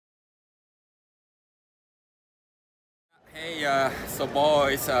Hey, so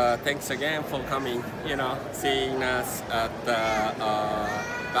boys, thanks again for coming, seeing us at the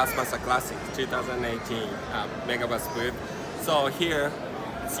Bassmaster Classic 2018 Megabass booth. So here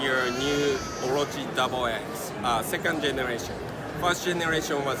is your new Orochi XX, second generation. First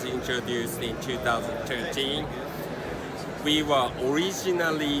generation was introduced in 2013. We were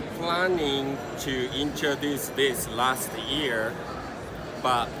originally planning to introduce this last year,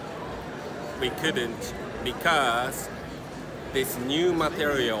 but we couldn't because this new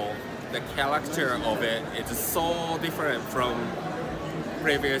material, the character of it is so different from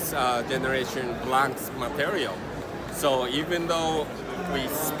previous generation blanks material. So even though we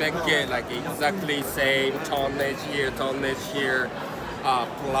spec it like exactly same tonnage here,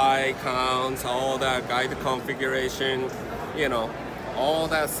 ply counts, all the guide configuration, all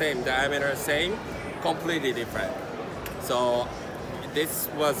that same, diameter same, completely different. So this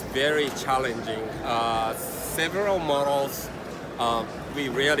was very challenging. Several models we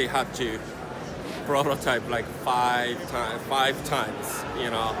really had to prototype like five times,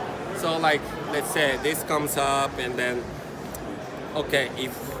 So like, let's say this comes up and then, okay,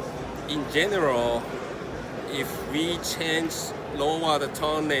 if in general, if we lower the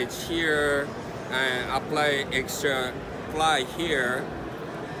tonnage here and apply extra ply here,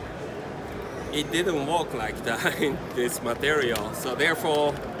 it didn't work like that in this material. So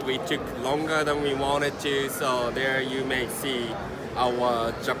therefore, we took longer than we wanted to. So there you may see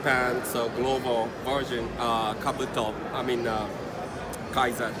our Japan, so global version, Kabuto,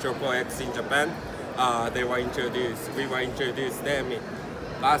 Kaiser Triple X in Japan. We were introduced them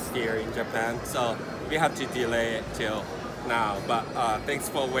last year in Japan. So we had to delay it till now. But thanks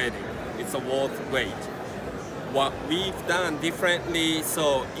for waiting. It's a worth wait. What we've done differently,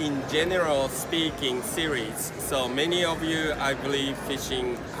 so in general speaking series, so many of you, I believe,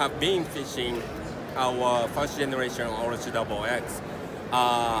 have been fishing our first generation Orochi XX.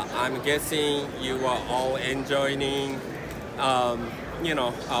 I'm guessing you are all enjoying, our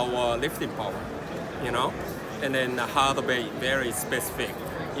lifting power, and then the hard bait very specific,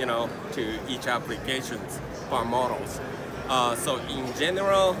 to each applications for models. So in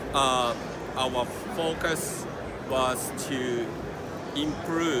general, our focus was to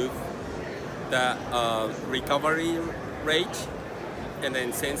improve the recovery rate and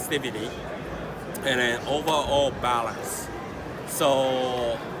then sensitivity and then overall balance.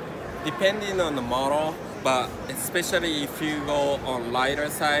 So depending on the model, but especially if you go on lighter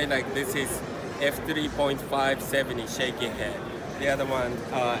side, like this is f3.570 shaky head. The other one,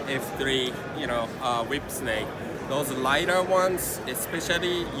 f3, whip snake. Those lighter ones,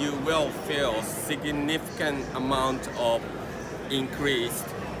 especially, you will feel significant amount of increased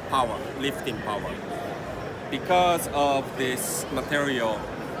power, lifting power. Because of this material,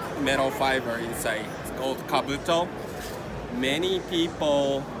 metal fiber inside, it's called Kabuto. Many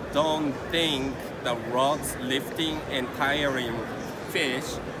people don't think the rod's lifting and tiring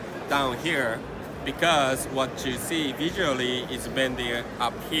fish down here because what you see visually is bending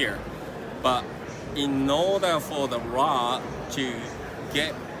up here. But in order for the rod to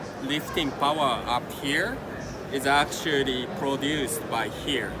get lifting power up here, is actually produced by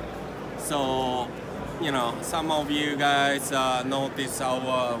here. So, some of you guys notice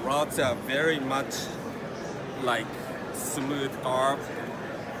our rods are very much like smooth carve.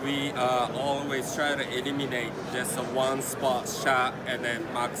 We always try to eliminate just a one spot shot and then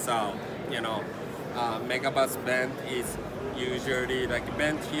max out. Megabass bend is usually like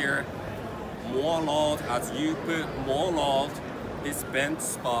bent here. More load, as you put more load, this bent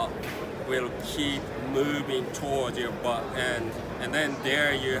spot will keep moving towards your butt end, and then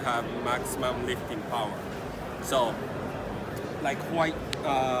there you have maximum lifting power. So, like white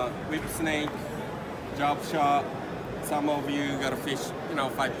whip snake, job shot, some of you gotta fish,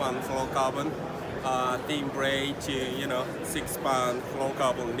 5-pound fluorocarbon, thin braid to 6-pound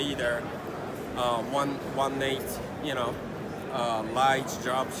fluorocarbon leader, 1/8, light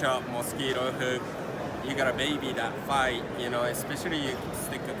drop shot mosquito hook. You gotta baby that fight, especially you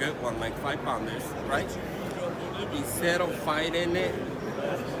stick a good one like 5-pounders, right? Instead of fighting it,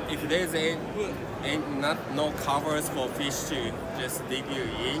 if there's no covers for fish to just dig you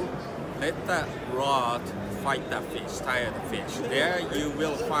in, let that rod fight that fish, tire the fish. There you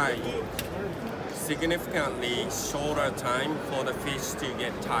will find significantly shorter time for the fish to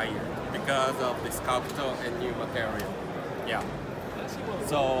get tired because of this Kabuto and new material. Yeah.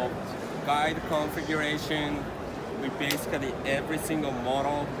 So guide configuration, we basically every single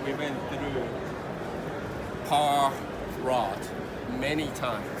model we went through par rod many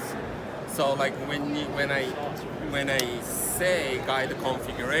times. So like when I say guide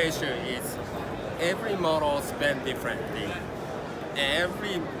configuration is every models bend differently.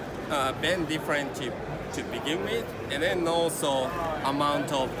 Every bend different to begin with, and then also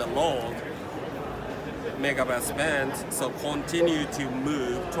amount of the load Megabass bend, so continue to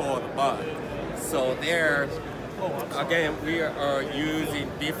move toward the butt. So there, again, we are using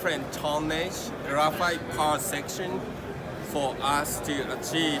different tonnage graphite part section for us to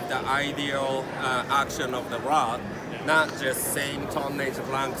achieve the ideal action of the rod, not just same tonnage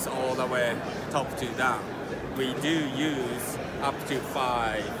lengths all the way top to down. We do use up to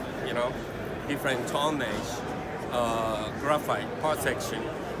 5, different tonnage graphite part section.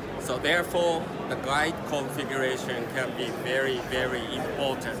 So therefore, the guide configuration can be very, very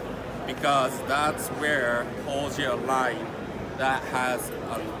important, because that's where holds your line that has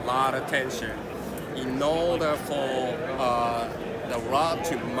a lot of tension. In order for the rod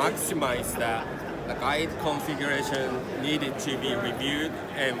to maximize that, the guide configuration needed to be reviewed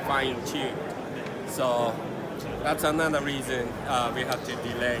and fine-tuned. So that's another reason we had to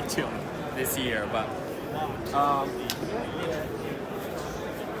delay till this year. But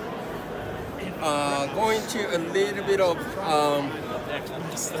going to a little bit of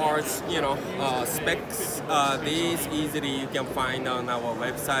parts, specs. These easily you can find on our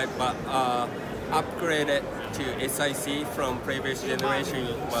website, but upgraded to SIC from previous generation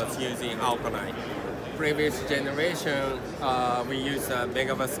was using Alkaline. Previous generation we use a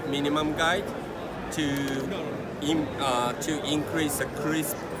Megabass minimum guide to increase the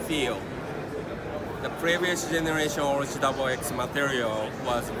crisp feel. The previous generation Orochi XX material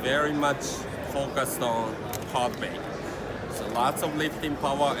was very much focused on hard bake. So lots of lifting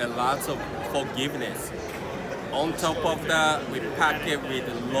power and lots of forgiveness. On top of that, we pack it with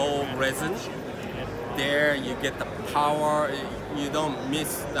low resin. There you get the power, you don't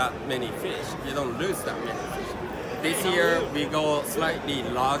miss that many fish, you don't lose that many fish. This year we go slightly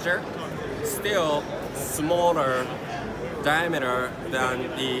larger, still smaller diameter than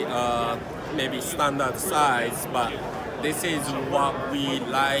the maybe standard size, but this is what we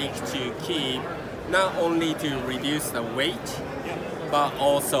like to keep, not only to reduce the weight, but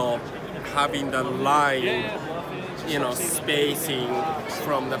also having the line, spacing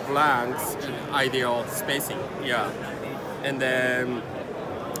from the blanks, ideal spacing, And then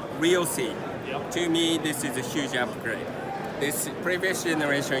real seed. To me, this is a huge upgrade. This previous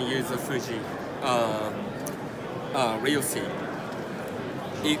generation used the Fuji real seed.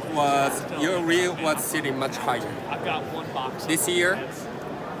 Your reel was sitting much higher. I've got one box. This year,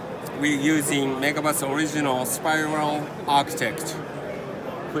 we're using Megabass Original Spiral Architect,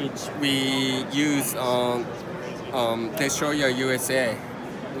 which we used on Kenichi USA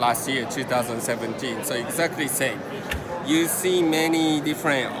last year, 2017. So exactly same. You see many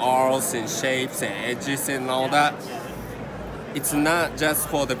different arcs and shapes and edges and all that. It's not just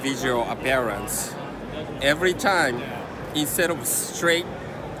for the visual appearance. Every time, instead of straight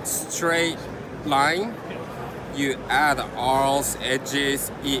line, you add arcs,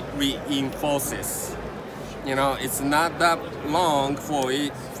 edges, it reinforces. It's not that long for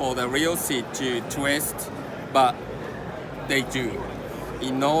the real seat to twist, but they do.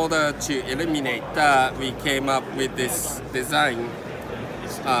 In order to eliminate that, we came up with this design.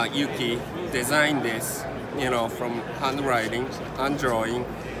 Yuki designed this, from handwriting, hand drawing,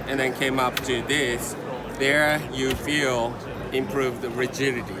 and then came up to this. There you feel improved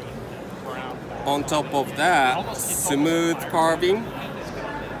rigidity. On top of that, smooth carving.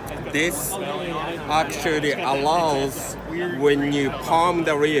 This actually allows, when you palm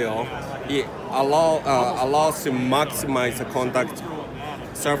the reel, it allows to maximize the contact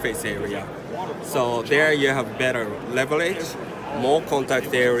surface area. So there you have better leverage, more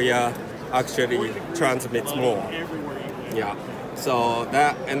contact area actually transmits more. So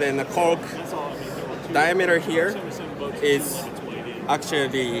that, and then the cork diameter here is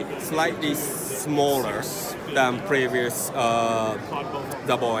actually slightly smaller than previous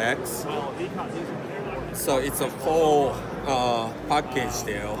XX. So it's a full package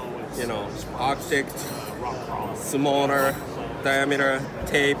deal, architect, smaller diameter,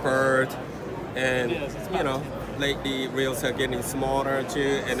 tapered, and lately reels are getting smaller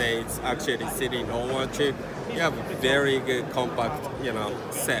too, and it's actually sitting over too. You have a very good compact,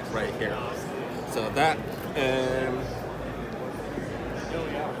 set right here. So that,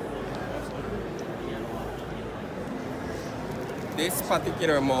 this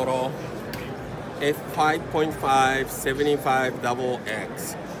particular model, F5.5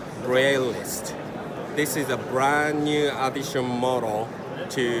 75XX Braillist. This is a brand new addition model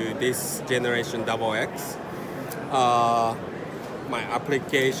to this generation XX. My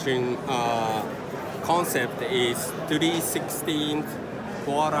application concept is 3/16,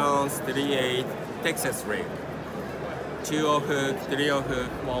 4 ounce, 3/8, Texas rig. 2-0 hook, 3-0 hook,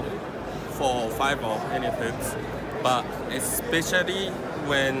 well, 4 or 5-0, any hooks. But especially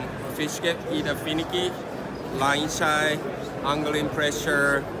when fish get either finicky, line shy, angling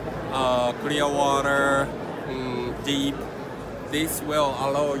pressure, clear water, deep, this will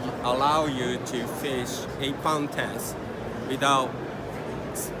allow you to fish 8-pound test without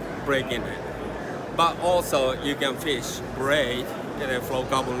breaking it. But also you can fish braid and a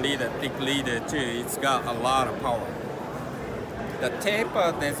fluorocarbon leader, thick leader too. It's got a lot of power. The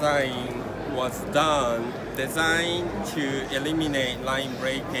taper design was designed to eliminate line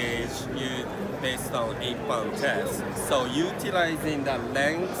breakage based on 8-pound test. So utilizing the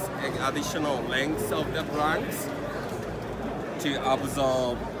length and additional length of the planks to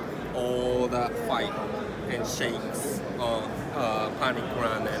absorb all the fight and shakes on panic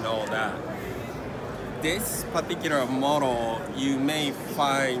run and all that. This particular model, you may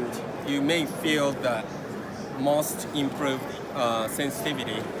feel the most improved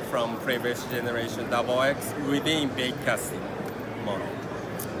sensitivity from previous generation XX within bait casting model.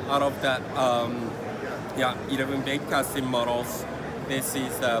 Out of that, 11 bait casting models, this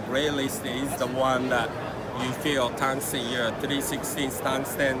is the braidless is the one that you feel tungsten, your 3/16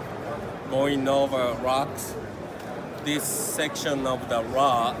 tungsten going over rocks. This section of the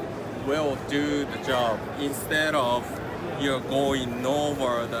rod will do the job instead of you're going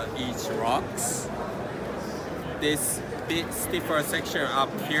over each rocks. This bit stiffer section up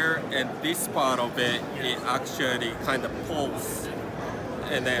here and this part of it actually kind of pulls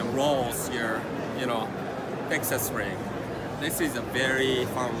and then rolls your Texas rig. This is a very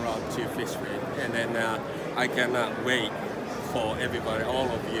fun rod to fish with, and then I cannot wait for everybody, all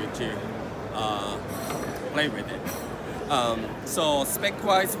of you, to play with it. So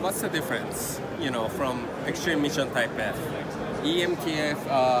spec-wise, what's the difference, from Extreme Mission Type F?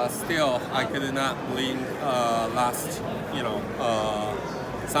 EMTF, still I could not bring last,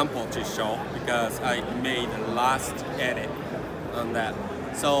 sample to show because I made the last edit on that.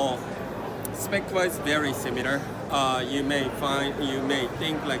 So spec-wise, very similar. You may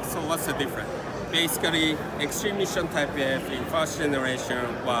think like, so what's the difference? Basically, Extreme Mission Type F in first generation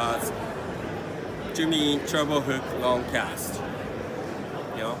was, to me, turbo hook long cast.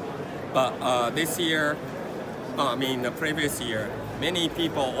 But this year, the previous year, many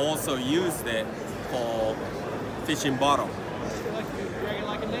people also used it for fishing bottom.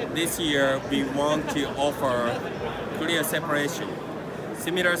 This year, we want to offer clear separation,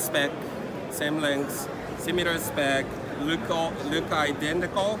 similar spec, same length, similar spec, look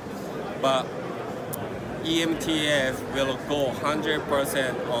identical, but EMTF will go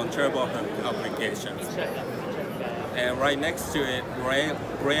 100% on turbo hook applications. And right next to it,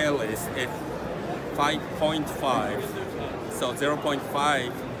 braidless is 5.5, so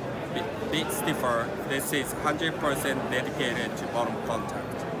 0.5 bit stiffer. This is 100% dedicated to bottom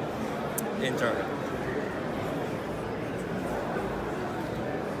contact. Enjoy.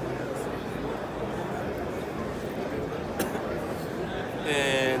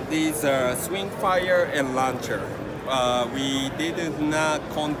 And these are swing fire and launcher. We did not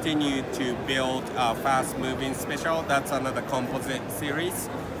continue to build a fast moving special. That's another composite series.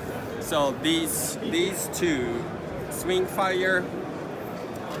 So these two, swing fire,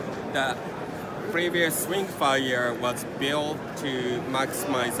 the previous swing fire was built to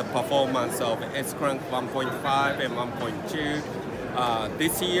maximize the performance of S-Crank 1.5 and 1.2.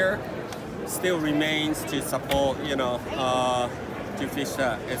 This year still remains to support, to fish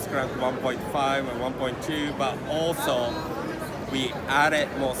the S-Crank 1.5 and 1.2, but also we added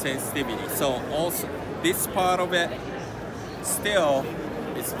more sensitivity. So also this part of it still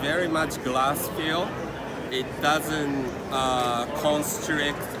is very much glass feel. It doesn't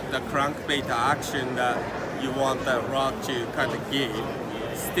constrict the crankbait action that you want the rod to kind of give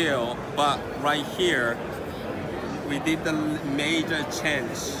still, but right here we did the major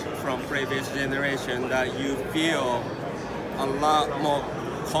change from previous generation that you feel a lot more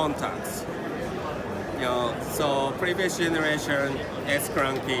contacts. So previous generation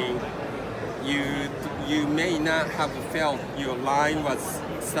S-cranking, you may not have felt your line was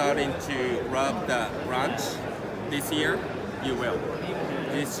starting to rub the branch. This year, you will.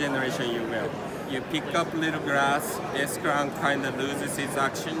 This generation, you will. You pick up little grass, S-crank kind of loses its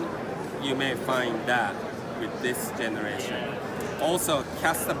action. You may find that with this generation. Also,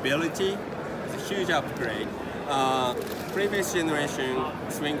 castability is a huge upgrade. Previous generation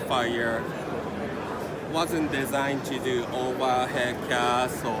swing fire wasn't designed to do overhead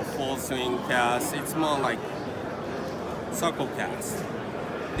cast or full swing cast. It's more like circle cast.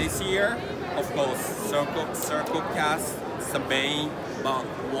 This year, of course, circle cast that's the main, but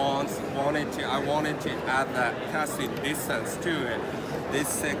I wanted to add that casting distance to it. This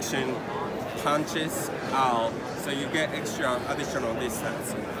section punches out, so you get extra additional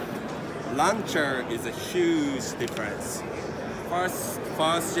distance. Launcher is a huge difference.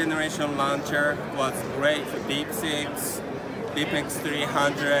 First generation launcher was great for deep 6, deep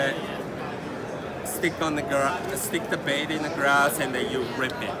X300. Stick the bait in the grass and then you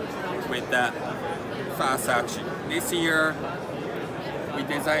rip it with that fast action. This year we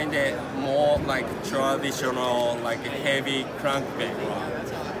designed it more like traditional, like a heavy crankbait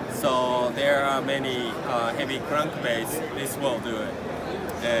rod. So there are many heavy crankbaits. This will do it.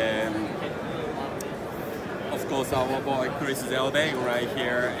 And of course, our boy Chris Zeldane right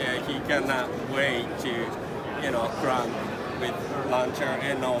here, he cannot wait to, crank with launcher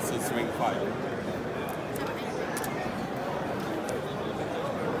and also swing fire.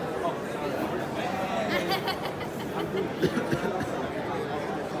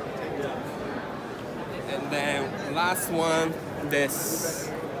 And then last one, this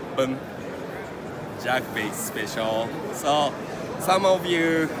boom, jackbait special. So some of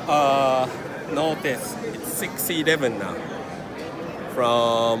you notice it's 6'11" now.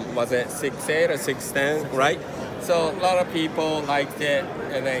 From, was it 6'8" or 6'10", right? So a lot of people liked it,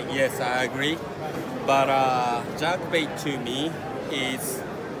 and then yes, I agree. But jackbait to me is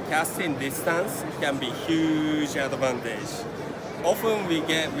casting distance can be huge advantage. Often we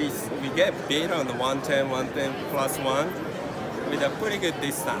get bait on the 110 plus 1 with a pretty good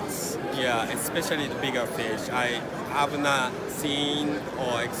distance. Yeah, especially the bigger fish. I have not seen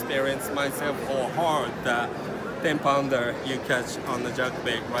or experienced myself or heard that 10-pounder you catch on the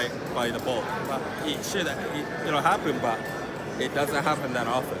jackbait right by the boat. But it'll happen, but it doesn't happen that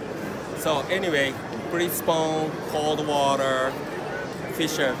often. So anyway, pre-spawn, cold water,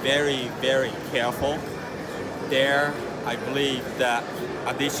 fish are very, very careful. There, I believe that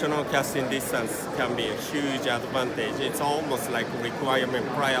additional casting distance can be a huge advantage. It's almost like a requirement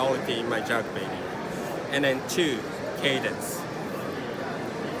priority in my jackbaiting. And then 2, cadence.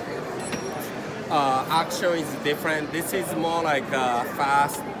 Action is different. This is more like a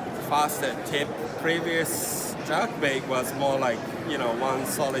faster tip. Previous jackbait was more like, one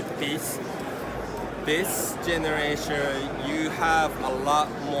solid piece. This generation, you have a lot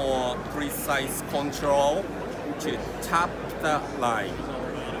more precise control to tap the line.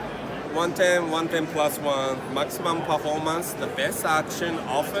 110 plus 1, maximum performance, the best action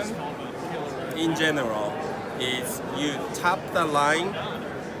often, in general, is you tap the line,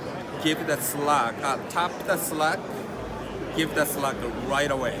 give the slack, tap the slack, give the slack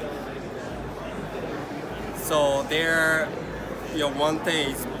right away. So there, your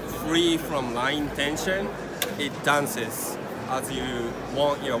 110 is free from line tension. It dances as you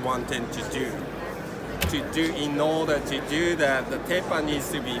want your 110 to do. In order to do that, the taper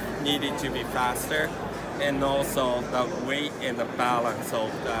needed to be faster, and also the weight and the balance of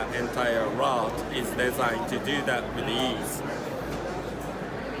the entire rod is designed to do that with ease.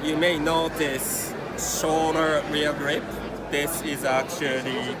 You may notice shorter rear grip. This is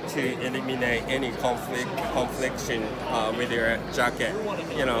actually to eliminate any confliction with your jacket.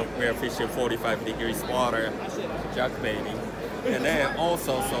 We're fishing 45 degrees water, jackbaiting. And then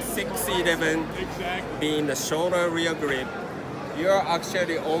also, so 6'11" being the shorter rear grip, you're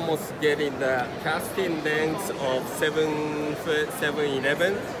actually almost getting the casting length of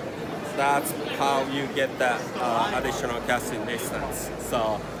 7'11". That's how you get that additional casting distance.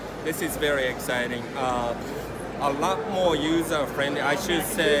 So this is very exciting. A lot more user friendly. I should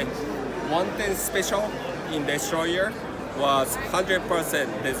say 110 special in Destroyer was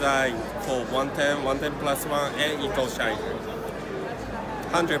 100% designed for 110 plus 1 and Eco Shiner.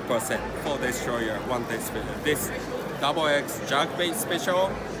 100% for Destroyer 110 special. This XX jackbait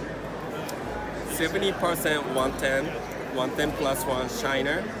special, 70% 110 plus 1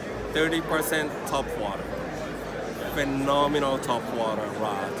 Shiner, 30% top water. Phenomenal top water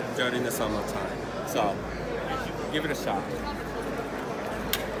rod during the summertime. So give it a shot.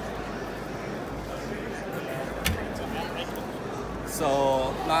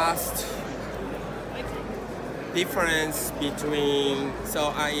 So last difference between,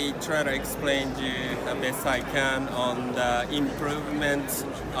 so I try to explain to you the best I can on the improvement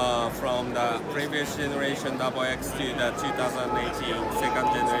from the previous generation XX to the 2018 second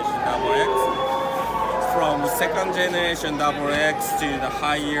generation XX. From second generation XX to the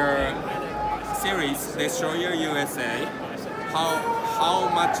higher series Destroyer USA, how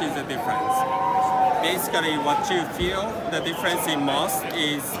much is the difference? Basically, what you feel the difference in most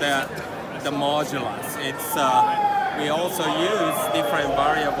is that the modulus. It's we also use different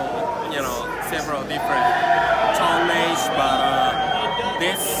variable, several different tonnage, but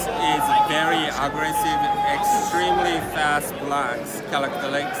this is very aggressive, extremely fast blacks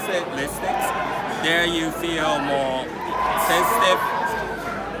characteristics. There you feel more sensitive,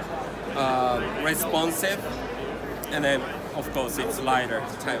 responsive, and then of course it's lighter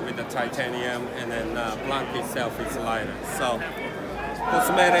with the titanium, and then blank itself is lighter. So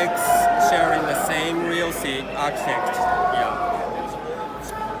cosmetics sharing the same real seat architect. Yeah.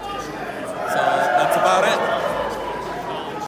 So that's about it.